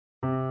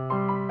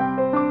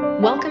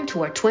Welcome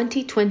to our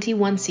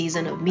 2021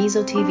 season of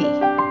Meso TV.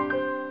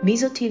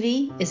 Meso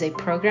TV is a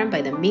program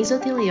by the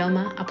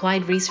Mesothelioma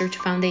Applied Research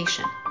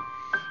Foundation,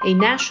 a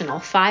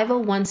national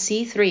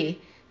 501c3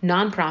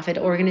 nonprofit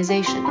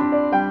organization.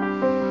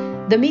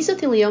 The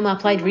Mesothelioma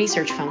Applied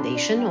Research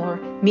Foundation, or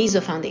Meso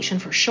Foundation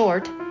for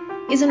short,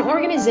 is an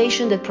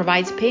organization that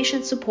provides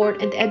patient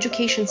support and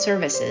education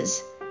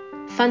services,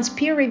 funds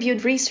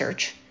peer-reviewed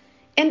research,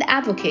 and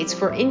advocates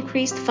for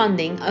increased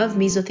funding of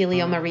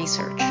mesothelioma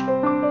research.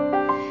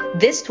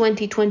 This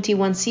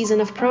 2021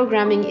 season of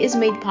programming is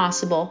made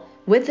possible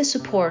with the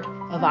support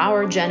of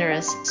our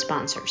generous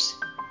sponsors.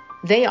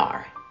 They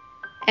are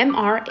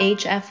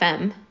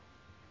MRHFM,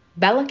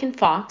 Belloc &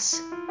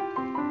 Fox,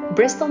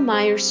 Bristol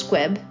Myers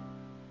Squibb,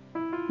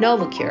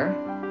 Novacure,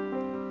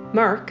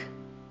 Merck,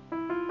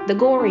 the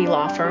Gorey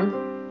Law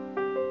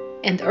Firm,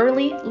 and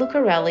Early,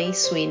 Lucarelli,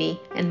 Sweeney,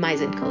 and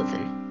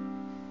Meisenkothen.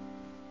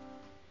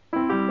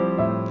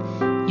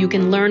 You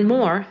can learn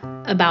more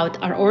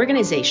about our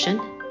organization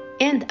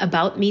and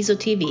about Meso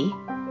TV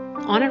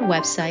on our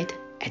website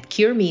at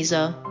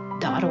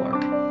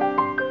curemeso.org.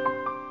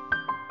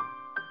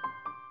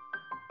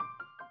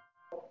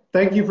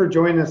 Thank you for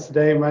joining us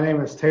today. My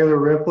name is Taylor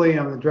Ripley.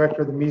 I'm the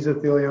director of the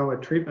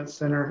Mesothelioma Treatment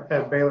Center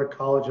at Baylor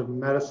College of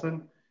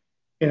Medicine.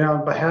 And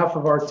on behalf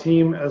of our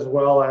team, as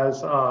well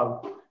as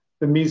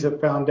the Meso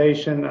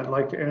Foundation, I'd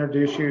like to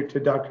introduce you to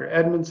Dr.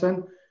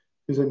 Edmondson,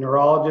 who's a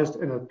neurologist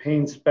and a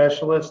pain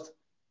specialist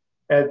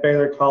at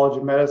Baylor College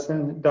of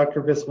Medicine,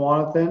 Dr.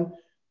 Viswanathan,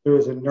 who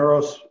is a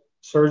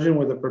neurosurgeon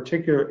with a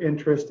particular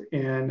interest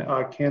in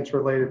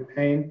cancer-related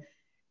pain,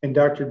 and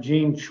Dr.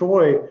 Jean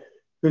Choi,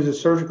 who's a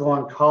surgical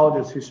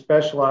oncologist who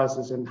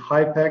specializes in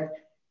HIPEC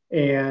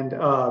and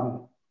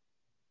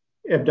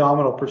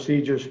abdominal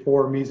procedures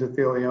for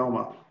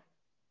mesothelioma.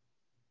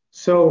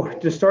 So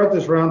to start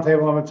this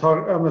roundtable, I'm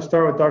going to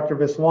start with Dr.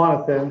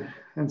 Viswanathan.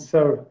 And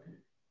so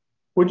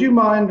would you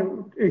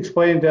mind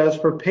explaining to us,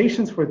 for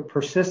patients with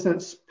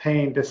persistent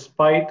pain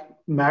despite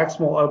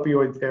maximal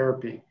opioid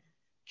therapy,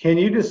 can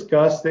you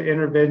discuss the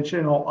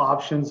interventional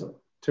options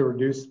to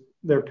reduce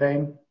their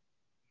pain?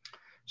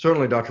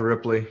 Certainly, Dr.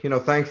 Ripley.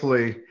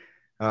 Thankfully,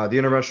 the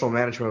interventional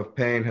management of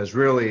pain has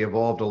really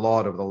evolved a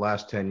lot over the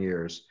last 10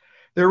 years.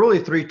 There are really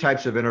three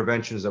types of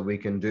interventions that we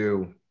can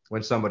do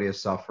when somebody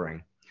is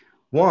suffering.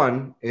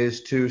 One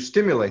is to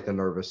stimulate the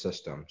nervous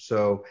system.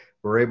 So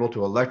we're able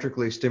to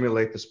electrically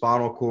stimulate the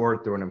spinal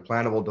cord through an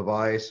implantable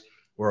device,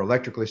 or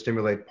electrically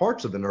stimulate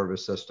parts of the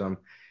nervous system.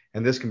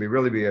 And this can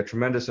really be a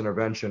tremendous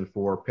intervention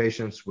for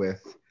patients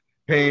with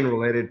pain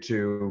related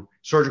to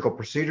surgical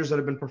procedures that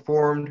have been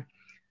performed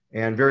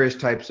and various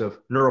types of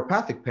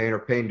neuropathic pain or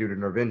pain due to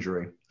nerve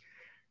injury.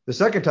 The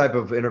second type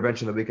of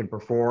intervention that we can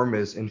perform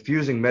is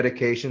infusing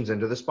medications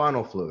into the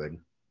spinal fluid.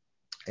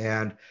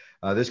 And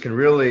this can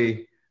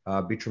really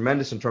be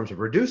tremendous in terms of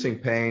reducing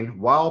pain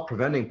while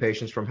preventing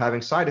patients from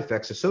having side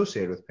effects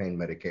associated with pain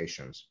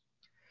medications.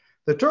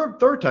 The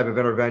third type of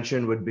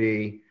intervention would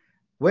be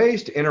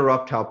ways to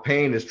interrupt how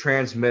pain is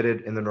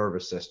transmitted in the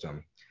nervous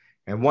system.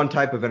 And one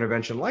type of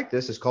intervention like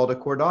this is called a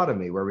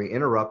chordotomy, where we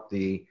interrupt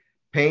the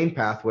pain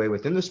pathway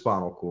within the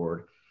spinal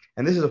cord.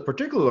 And this is of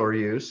particular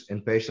use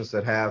in patients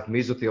that have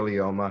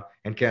mesothelioma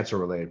and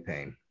cancer-related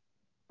pain.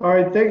 All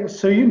right, thanks.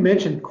 So you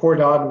mentioned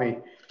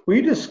chordotomy. Will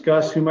you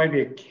discuss who might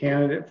be a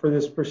candidate for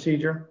this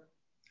procedure?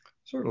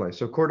 Certainly.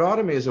 So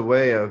chordotomy is a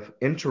way of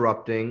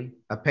interrupting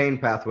a pain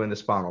pathway in the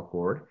spinal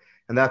cord,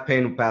 and that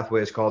pain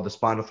pathway is called the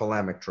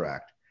spinothalamic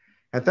tract.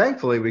 And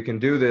thankfully, we can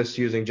do this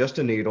using just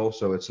a needle,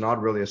 so it's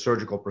not really a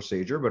surgical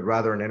procedure, but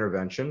rather an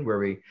intervention where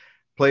we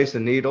place a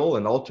needle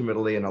and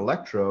ultimately an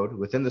electrode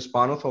within the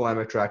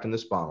spinothalamic tract in the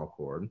spinal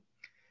cord.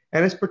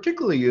 And it's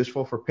particularly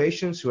useful for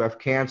patients who have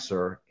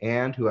cancer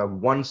and who have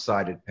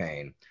one-sided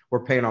pain,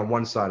 or pain on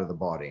one side of the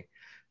body.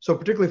 So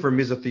particularly for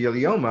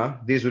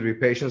mesothelioma, these would be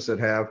patients that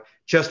have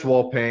chest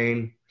wall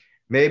pain,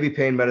 maybe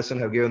pain medicine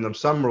have given them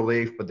some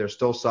relief, but they're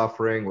still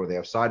suffering, or they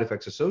have side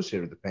effects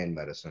associated with the pain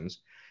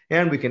medicines.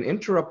 And we can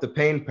interrupt the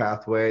pain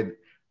pathway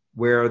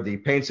where the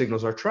pain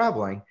signals are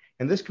traveling,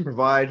 and this can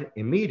provide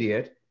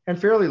immediate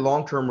and fairly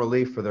long-term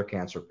relief for their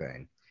cancer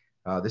pain.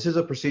 This is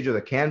a procedure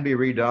that can be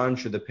redone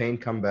should the pain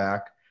come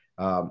back,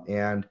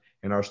 and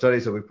in our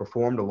studies that we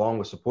performed along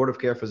with supportive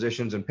care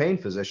physicians and pain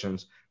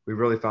physicians, we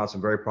really found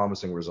some very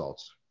promising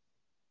results.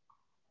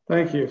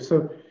 Thank you.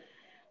 So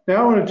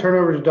now I want to turn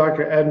over to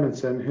Dr.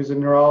 Edmondson, who's a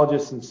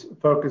neurologist and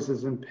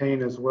focuses in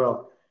pain as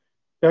well.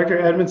 Dr.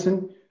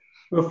 Edmondson,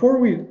 before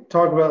we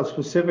talk about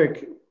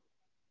specific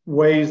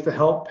ways to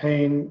help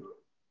pain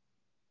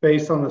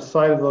based on the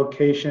site of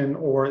location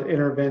or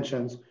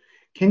interventions,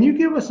 can you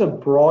give us a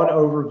broad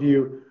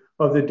overview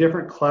of the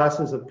different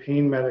classes of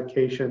pain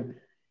medication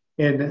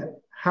and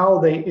how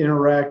they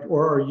interact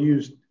or are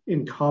used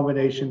in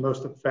combination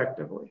most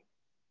effectively?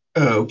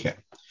 Okay.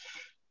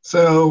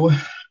 So,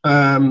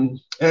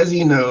 as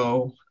you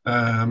know,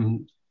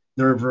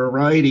 there are a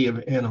variety of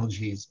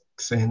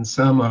analgesics, and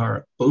some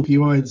are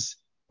opioids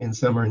and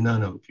some are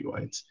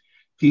non-opioids.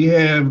 If you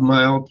have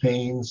mild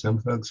pain, some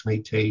folks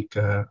may take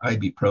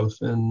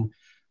ibuprofen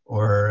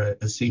or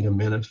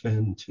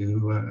acetaminophen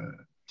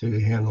to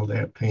handle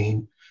that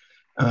pain.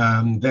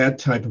 That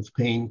type of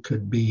pain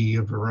could be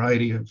a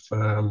variety of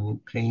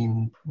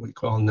pain we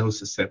call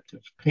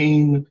nociceptive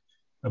pain,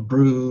 a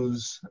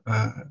bruise,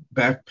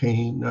 back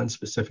pain,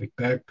 nonspecific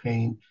back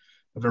pain,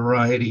 a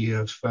variety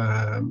of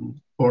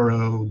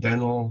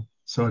orodental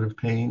sort of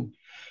pain.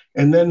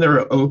 And then there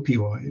are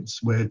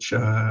opioids, which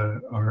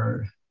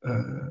are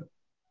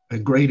a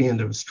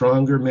gradient of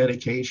stronger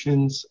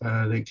medications.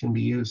 They can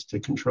be used to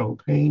control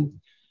pain.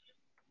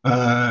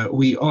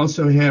 We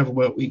also have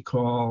what we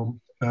call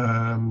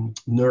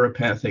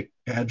neuropathic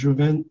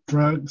adjuvant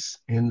drugs,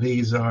 and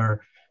these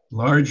are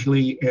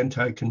largely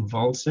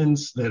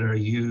anticonvulsants that are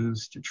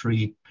used to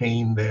treat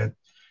pain that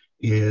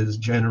is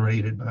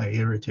generated by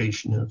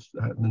irritation of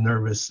the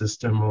nervous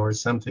system or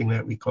something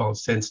that we call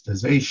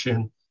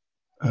sensitization,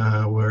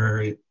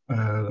 where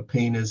the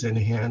pain is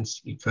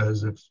enhanced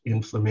because of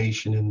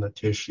inflammation in the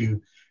tissue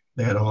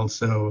that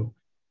also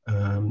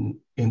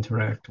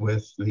interact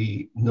with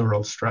the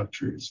neural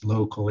structures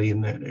locally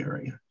in that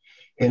area.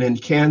 And in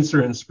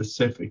cancer and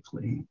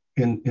specifically,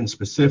 in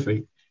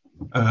specific,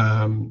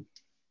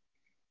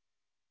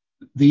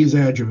 these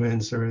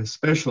adjuvants are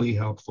especially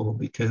helpful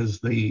because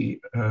the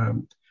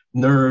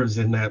nerves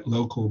in that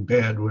local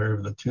bed where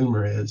the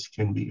tumor is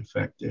can be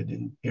affected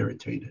and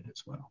irritated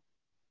as well.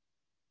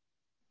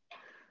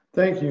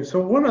 Thank you. So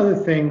one other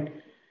thing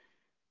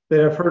that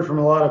I've heard from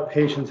a lot of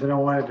patients and I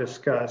want to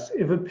discuss,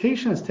 if a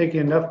patient is taking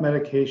enough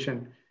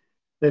medication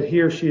that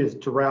he or she is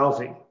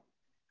drowsy,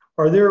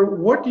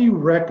 what do you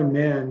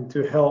recommend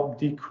to help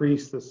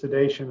decrease the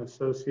sedation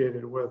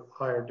associated with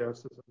higher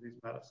doses of these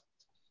medicines?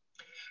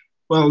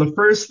 Well, the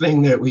first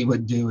thing that we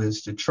would do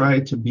is to try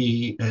to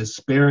be as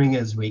sparing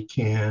as we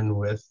can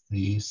with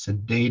the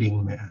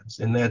sedating meds.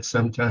 And that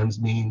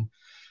sometimes means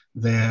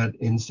that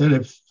instead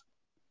of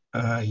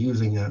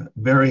using a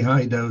very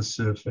high dose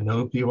of an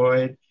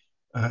opioid,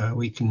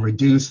 we can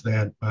reduce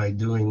that by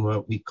doing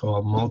what we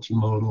call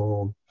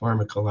multimodal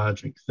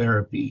pharmacologic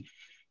therapy.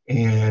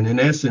 And in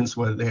essence,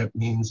 what that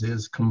means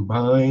is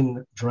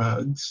combine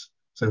drugs.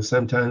 So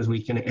sometimes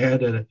we can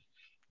add a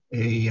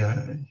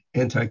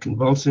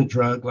anticonvulsant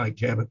drug like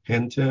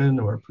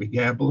gabapentin or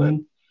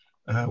pregabalin.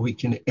 We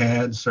can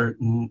add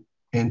certain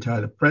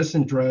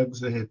antidepressant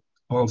drugs that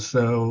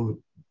also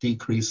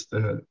decrease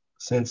the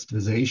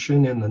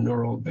sensitization in the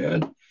neural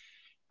bed.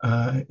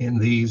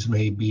 And these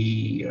may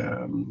be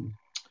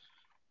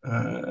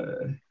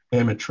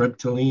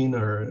amitriptyline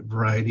or a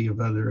variety of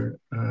other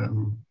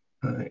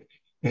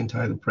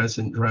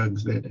antidepressant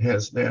drugs that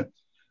has that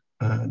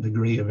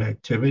degree of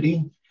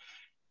activity.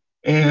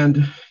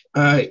 And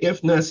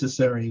if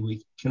necessary,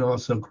 we can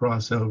also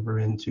cross over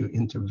into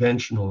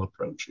interventional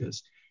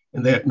approaches,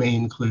 and that may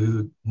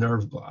include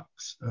nerve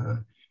blocks.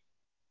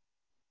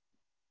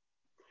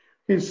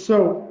 Okay,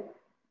 so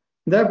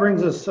that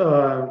brings us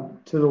to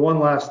the one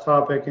last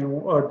topic,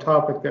 and a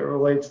topic that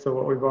relates to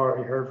what we've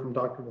already heard from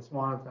Dr.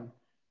 Viswanathan.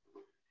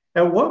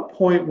 At what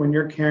point when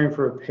you're caring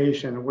for a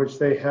patient in which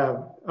they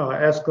have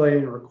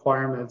escalating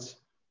requirements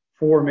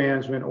for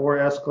management or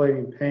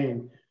escalating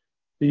pain,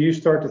 do you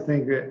start to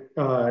think that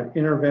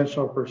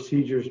interventional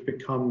procedures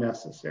become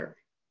necessary?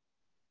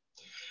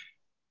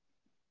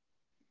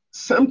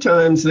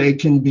 Sometimes they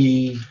can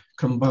be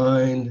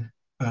combined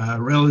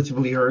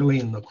relatively early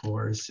in the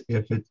course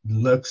if it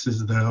looks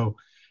as though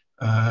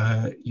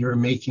you're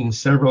making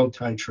several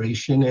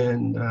titration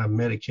and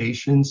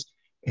medications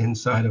and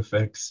side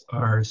effects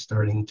are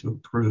starting to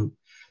accrue.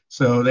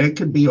 So that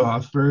could be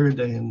offered,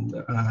 and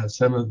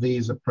some of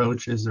these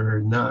approaches are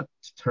not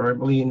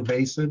terribly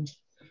invasive.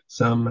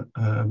 Some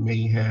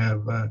may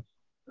have a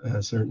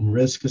certain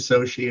risk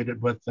associated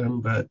with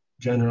them, but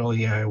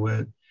generally I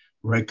would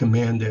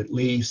recommend at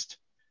least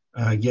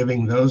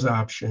giving those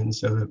options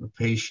so that the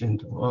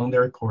patient along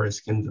their course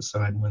can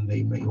decide when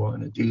they may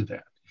want to do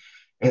that.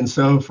 And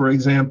so, for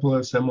example,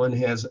 if someone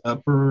has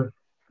upper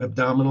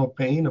abdominal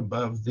pain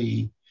above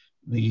the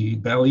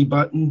belly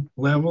button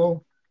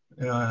level,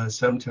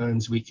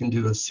 sometimes we can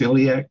do a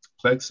celiac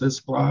plexus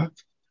block,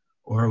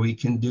 or we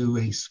can do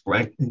a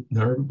splanchnic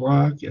nerve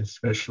block,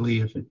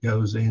 especially if it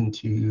goes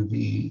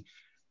into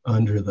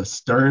under the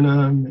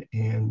sternum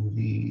and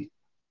the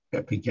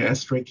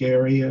epigastric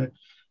area.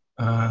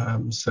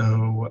 Those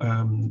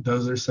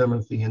are some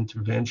of the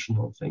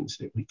interventional things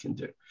that we can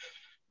do.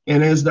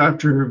 And as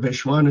Dr.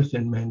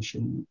 Viswanathan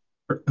mentioned,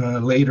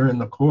 later in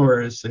the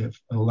course, if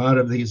a lot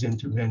of these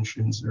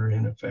interventions are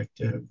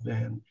ineffective,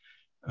 then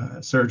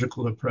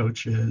surgical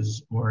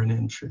approaches or an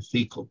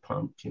intrathecal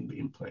pump can be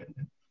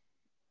implanted.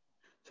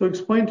 So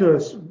explain to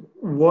us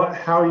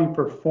how you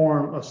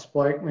perform a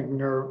splanchnic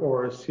nerve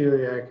or a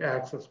celiac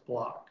axis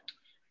block.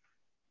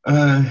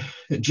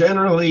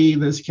 Generally,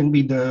 this can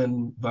be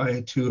done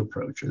via two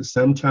approaches.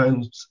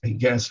 Sometimes a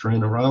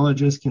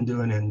gastroenterologist can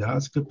do an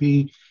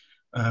endoscopy,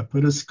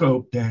 put a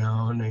scope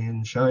down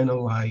and shine a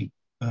light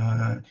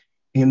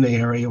in the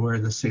area where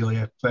the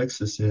celiac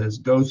plexus is,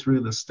 go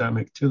through the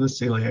stomach to the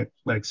celiac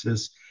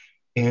plexus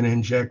and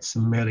inject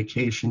some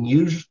medication.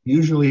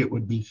 Usually it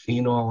would be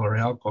phenol or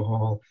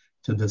alcohol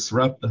to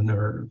disrupt the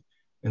nerve,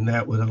 and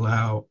that would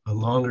allow a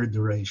longer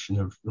duration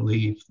of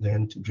relief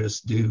than to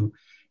just do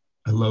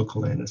a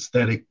local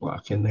anesthetic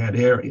block in that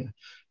area.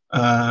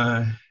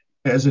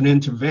 As an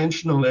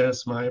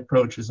interventionalist, my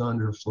approach is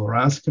under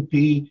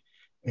fluoroscopy,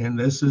 and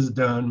this is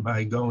done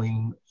by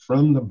going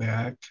from the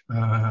back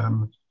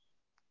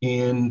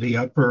in the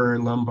upper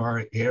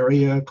lumbar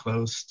area,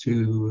 close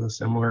to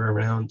somewhere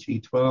around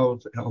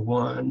T12,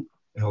 L1,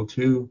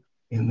 L2,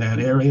 in that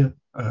area.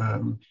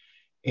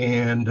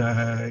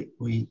 And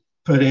we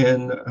put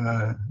in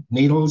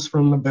needles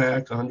from the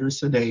back under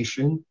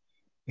sedation,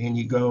 and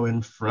you go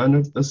in front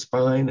of the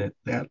spine at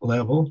that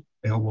level,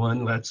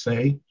 L1, let's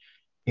say,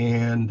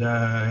 and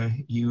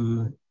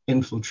you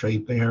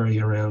infiltrate the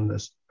area around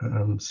the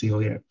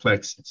celiac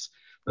plexus.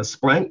 The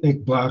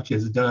splanchnic block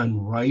is done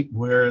right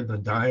where the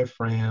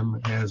diaphragm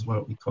has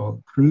what we call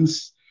the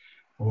cruce,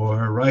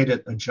 or right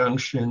at the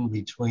junction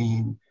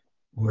between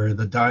where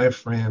the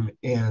diaphragm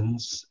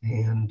ends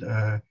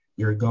and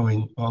you're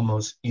going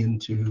almost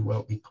into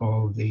what we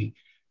call the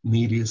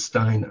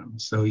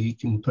mediastinum. So you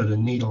can put a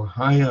needle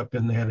high up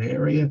in that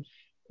area,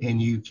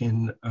 and you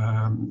can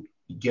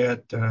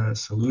get a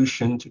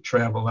solution to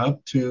travel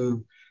up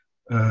to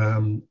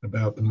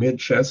about the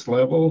mid-chest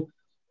level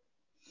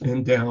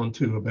and down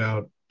to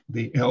about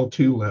the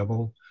L2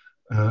 level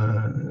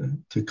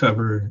to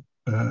cover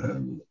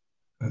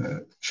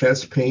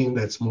chest pain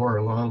that's more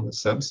along the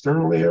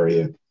substernal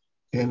area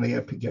and the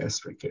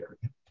epigastric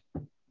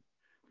area.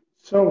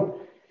 So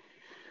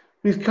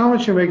these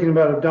comments you're making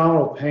about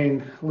abdominal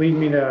pain lead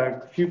me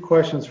to a few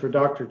questions for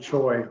Dr.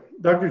 Choi.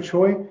 Dr.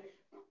 Choi,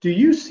 do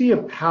you see a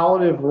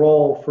palliative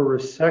role for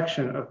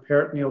resection of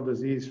peritoneal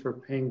disease for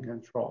pain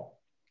control?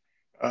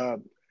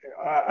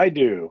 I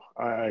do.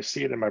 I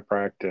see it in my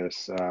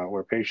practice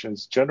where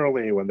patients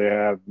generally, when they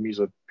have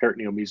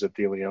peritoneal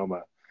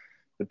mesothelioma,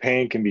 the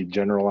pain can be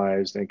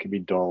generalized and can be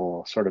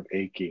dull, sort of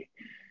achy.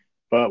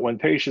 But when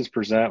patients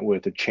present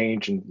with a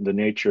change in the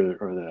nature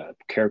or the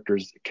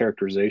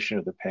characterization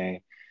of the pain,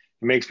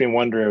 it makes me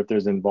wonder if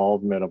there's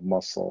involvement of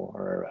muscle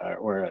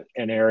or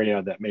an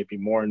area that may be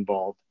more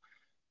involved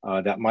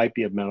that might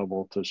be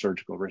amenable to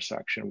surgical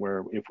resection,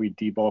 where if we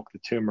debulk the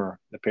tumor,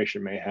 the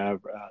patient may have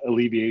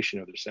alleviation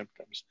of their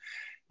symptoms.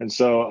 And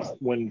so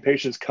when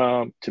patients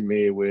come to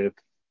me with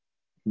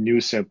new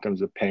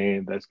symptoms of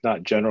pain that's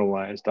not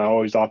generalized, I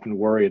always often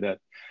worry that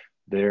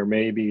there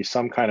may be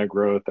some kind of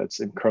growth that's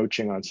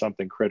encroaching on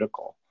something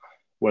critical,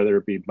 whether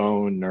it be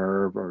bone,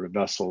 nerve, or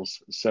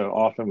vessels. So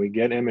often we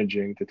get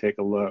imaging to take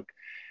a look.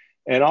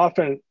 And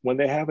often when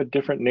they have a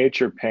different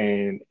nature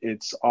pain,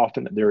 it's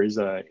often there is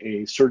a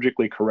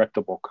surgically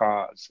correctable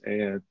cause.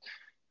 And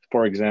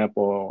for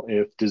example,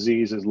 if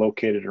disease is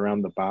located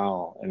around the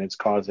bowel and it's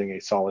causing a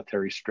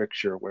solitary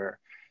stricture where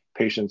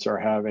patients are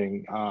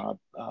having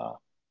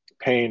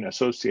pain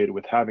associated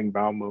with having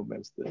bowel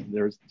movements, then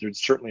there's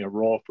certainly a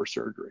role for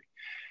surgery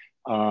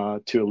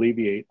to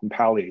alleviate and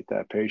palliate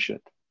that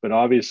patient. But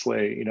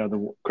obviously,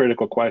 the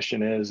critical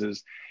question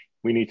is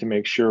we need to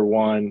make sure,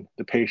 one,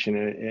 the patient,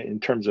 in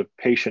terms of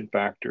patient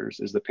factors,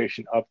 is the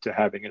patient up to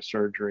having a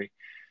surgery?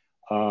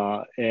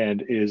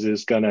 And is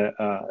this going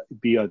to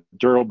be a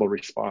durable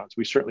response?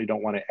 We certainly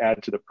don't want to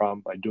add to the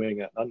problem by doing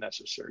an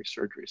unnecessary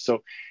surgery.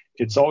 So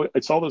it's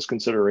all those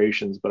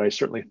considerations, but I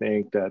certainly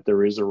think that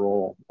there is a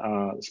role,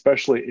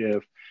 especially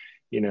if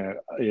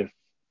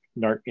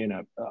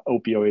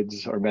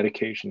opioids or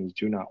medications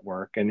do not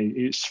work, and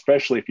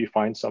especially if you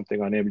find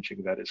something on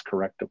imaging that is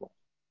correctable.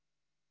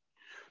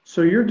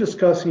 So you're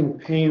discussing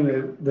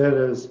pain that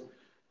is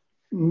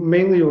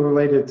mainly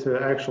related to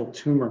actual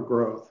tumor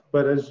growth.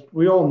 But as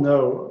we all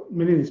know,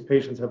 many of these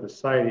patients have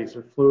ascites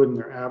or fluid in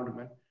their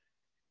abdomen.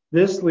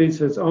 This leads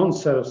to its own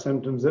set of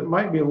symptoms that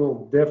might be a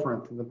little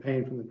different than the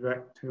pain from the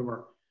direct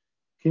tumor.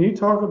 Can you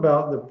talk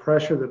about the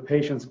pressure that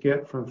patients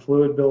get from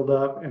fluid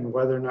buildup and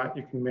whether or not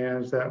you can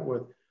manage that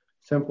with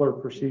simpler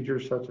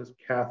procedures such as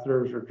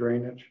catheters or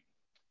drainage?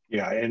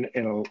 Yeah, and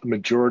a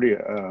majority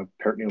of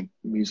peritoneal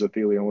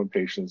mesothelioma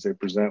patients, they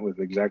present with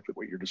exactly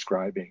what you're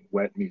describing,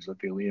 wet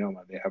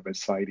mesothelioma. They have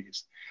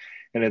ascites,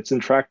 and it's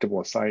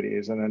intractable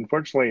ascites. And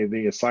unfortunately,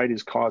 the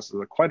ascites causes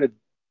quite a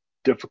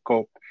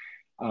difficult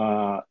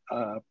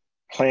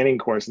planning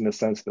course, in the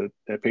sense that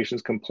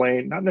patients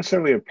complain, not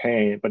necessarily of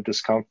pain, but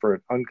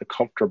discomfort,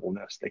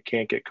 uncomfortableness. They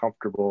can't get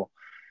comfortable.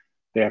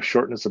 They have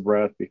shortness of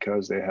breath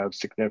because they have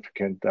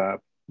significant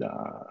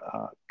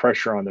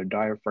pressure on their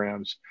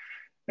diaphragms.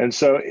 And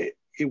so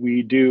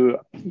we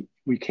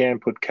can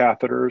put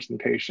catheters in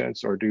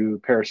patients or do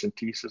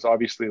paracentesis.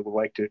 Obviously, we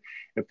like to,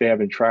 if they have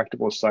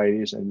intractable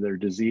ascites and their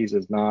disease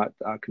is not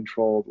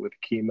controlled with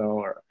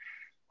chemo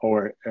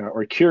or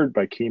cured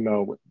by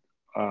chemo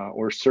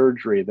or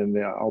surgery, then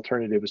the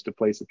alternative is to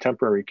place a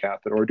temporary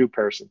catheter or do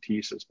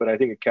paracentesis. But I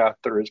think a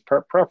catheter is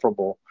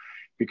preferable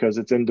because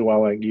it's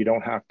indwelling. You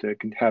don't have to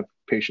have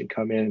patient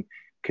come in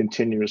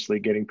continuously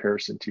getting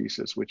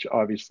paracentesis, which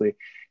obviously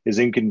is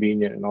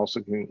inconvenient and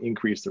also can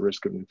increase the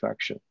risk of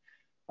infection.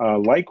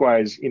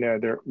 Likewise,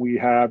 we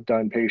have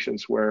done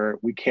patients where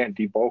we can't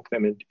debulk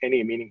them in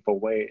any meaningful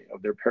way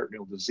of their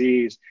peritoneal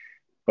disease.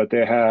 but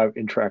they have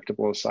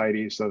intractable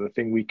ascites. So the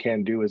thing we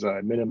can do is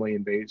a minimally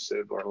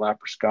invasive or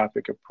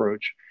laparoscopic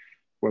approach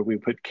where we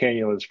put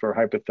cannulas for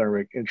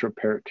hypothermic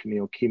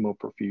intraperitoneal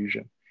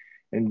chemoperfusion.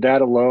 And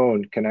that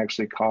alone can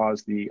actually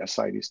cause the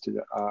ascites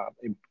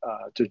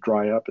to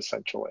dry up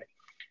essentially.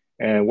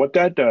 And what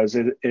that does,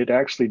 it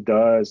actually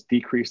does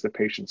decrease the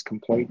patient's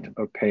complaint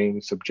of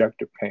pain,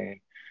 subjective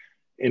pain.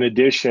 In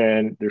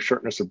addition, their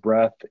shortness of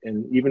breath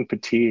and even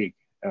fatigue,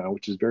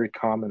 which is very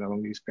common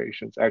among these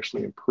patients,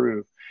 actually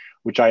improve,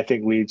 which I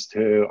think leads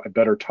to a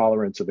better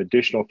tolerance of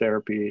additional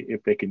therapy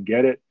if they can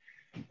get it.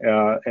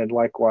 And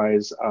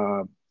likewise,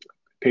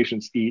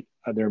 patients eat,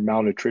 their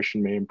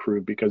malnutrition may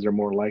improve because they're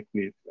more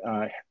likely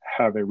to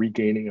have a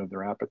regaining of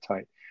their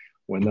appetite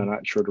when they're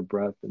not short of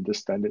breath and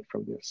distended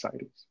from the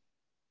ascites.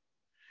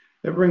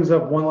 That brings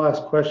up one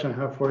last question I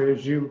have for you.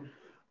 As you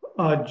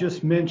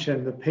just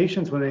mentioned, the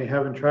patients, when they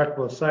have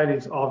intractable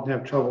ascites, often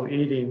have trouble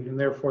eating, and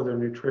therefore their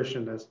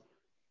nutrition is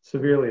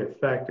severely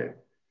affected.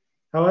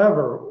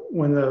 However,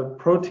 when the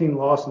protein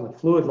loss and the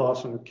fluid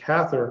loss from the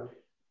catheter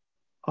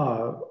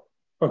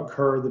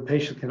occur, the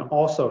patient can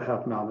also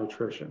have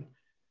malnutrition.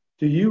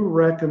 Do you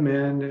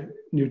recommend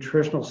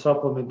nutritional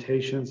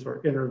supplementations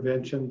or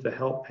intervention to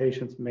help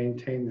patients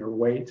maintain their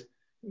weight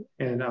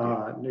and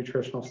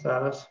nutritional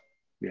status?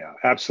 Yeah,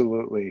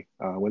 absolutely.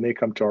 When they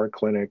come to our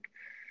clinic,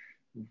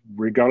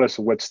 regardless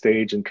of what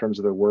stage in terms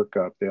of their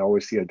workup, they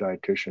always see a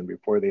dietitian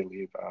before they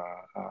leave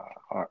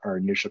our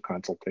initial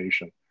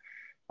consultation.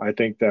 I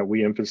think that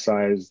we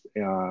emphasize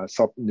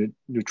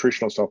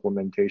nutritional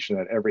supplementation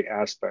at every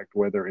aspect,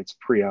 whether it's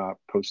pre-op,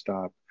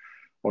 post-op,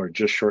 or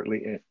just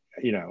shortly,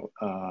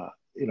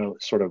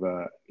 sort of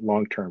a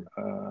long-term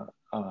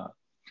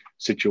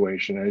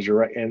situation. As you're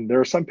right, and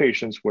there are some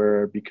patients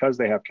where, because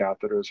they have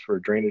catheters for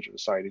drainage of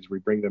ascites, we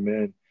bring them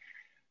in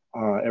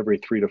every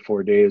 3 to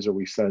 4 days, or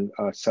we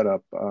set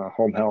up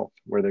home health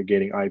where they're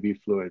getting IV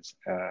fluids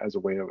as a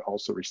way of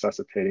also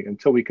resuscitating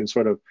until we can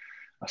sort of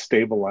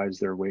stabilize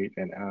their weight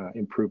and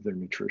improve their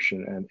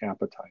nutrition and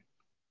appetite.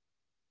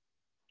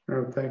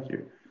 Oh, thank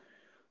you.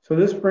 So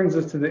this brings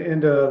us to the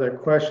end of their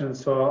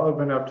questions. So I'll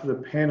open up to the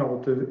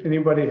panel. Does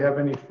anybody have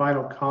any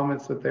final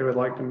comments that they would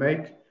like to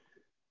make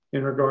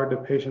in regard to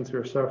patients who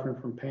are suffering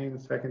from pain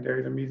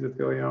secondary to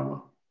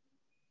mesothelioma?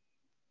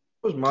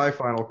 Was my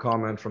final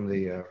comment from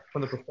the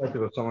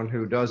perspective of someone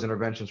who does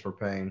interventions for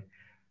pain.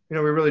 We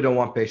really don't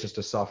want patients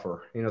to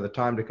suffer. The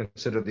time to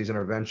consider these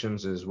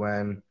interventions is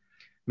when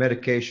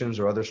medications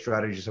or other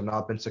strategies have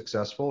not been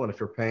successful, and if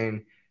your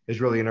pain is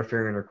really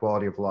interfering in your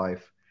quality of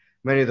life.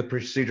 Many of the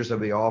procedures that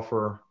we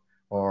offer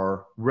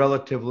are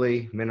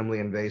relatively minimally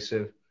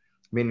invasive,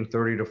 meaning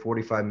 30 to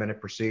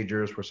 45-minute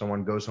procedures where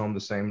someone goes home the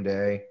same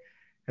day,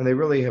 and they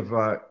really have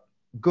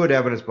good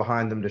evidence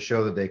behind them to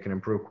show that they can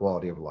improve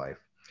quality of life.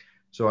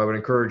 So I would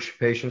encourage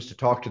patients to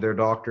talk to their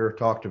doctor,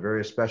 talk to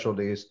various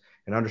specialties,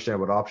 and understand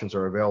what options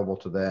are available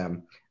to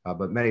them.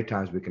 But many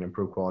times we can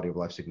improve quality of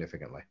life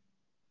significantly.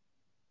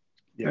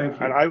 Yeah,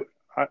 and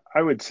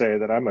I would say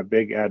that I'm a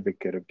big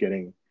advocate of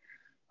getting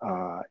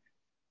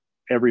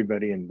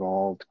everybody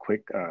involved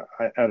quick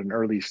at an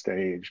early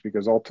stage,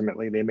 because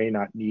ultimately they may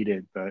not need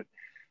it, but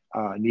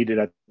need it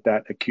at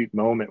that acute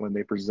moment when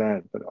they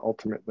present. But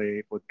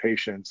ultimately with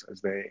patients,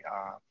 as they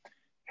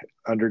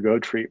undergo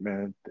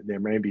treatment, there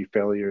may be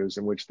failures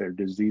in which their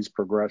disease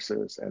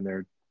progresses and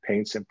their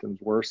pain symptoms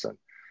worsen.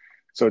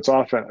 So it's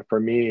often, for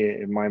me,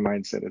 in my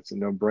mindset, it's a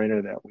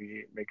no-brainer that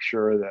we make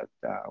sure that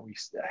we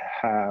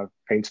have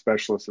pain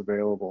specialists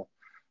available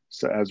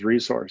as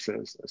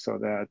resources so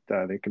that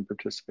they can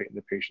participate in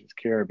the patient's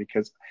care.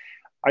 Because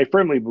I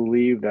firmly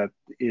believe that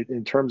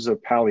in terms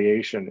of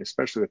palliation,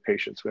 especially with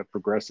patients who have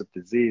progressive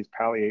disease,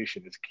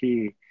 palliation is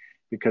key,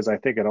 because I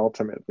think it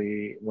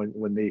ultimately,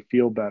 when they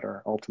feel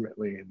better,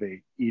 ultimately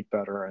they eat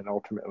better, and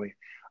ultimately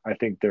I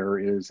think there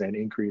is an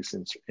increase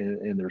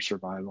in their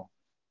survival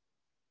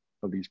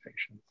of these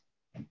patients.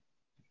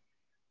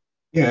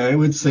 Yeah, I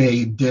would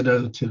say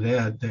ditto to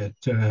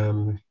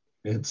that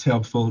it's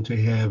helpful to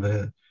have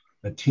a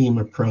team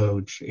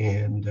approach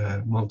and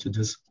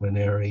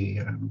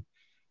multidisciplinary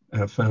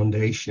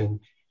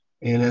foundation.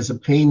 And as a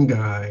pain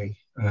guy,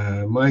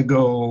 my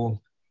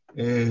goal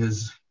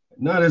is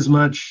not as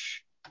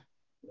much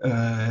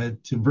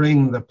to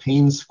bring the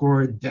pain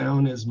score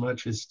down as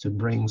much as to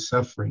bring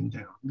suffering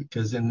down,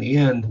 because in the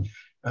end,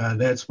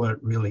 that's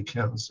what really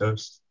counts. So if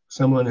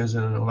someone is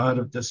in a lot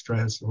of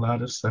distress, a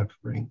lot of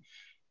suffering,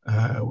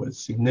 with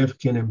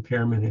significant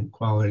impairment in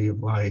quality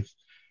of life,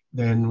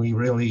 then we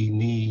really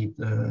need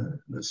the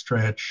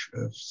stretch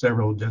of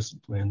several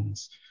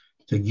disciplines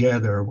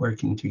together,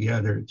 working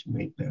together to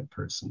make that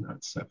person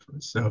not suffer.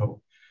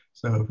 So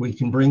if we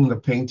can bring the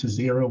pain to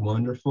zero,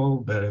 wonderful.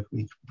 But if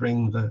we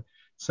bring the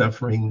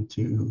suffering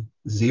to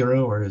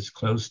zero or as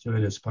close to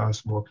it as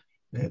possible,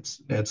 that's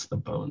the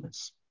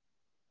bonus.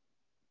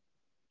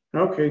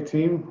 Okay,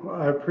 team.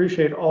 I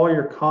appreciate all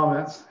your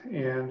comments,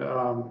 and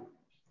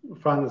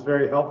find this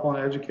very helpful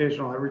and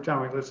educational every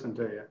time we listen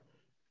to you.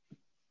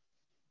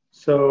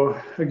 So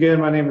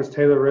again, my name is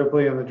Taylor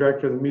Ripley. I'm the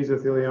director of the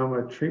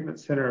Mesothelioma Treatment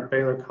Center at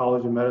Baylor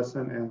College of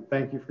Medicine, and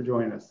thank you for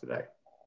joining us today.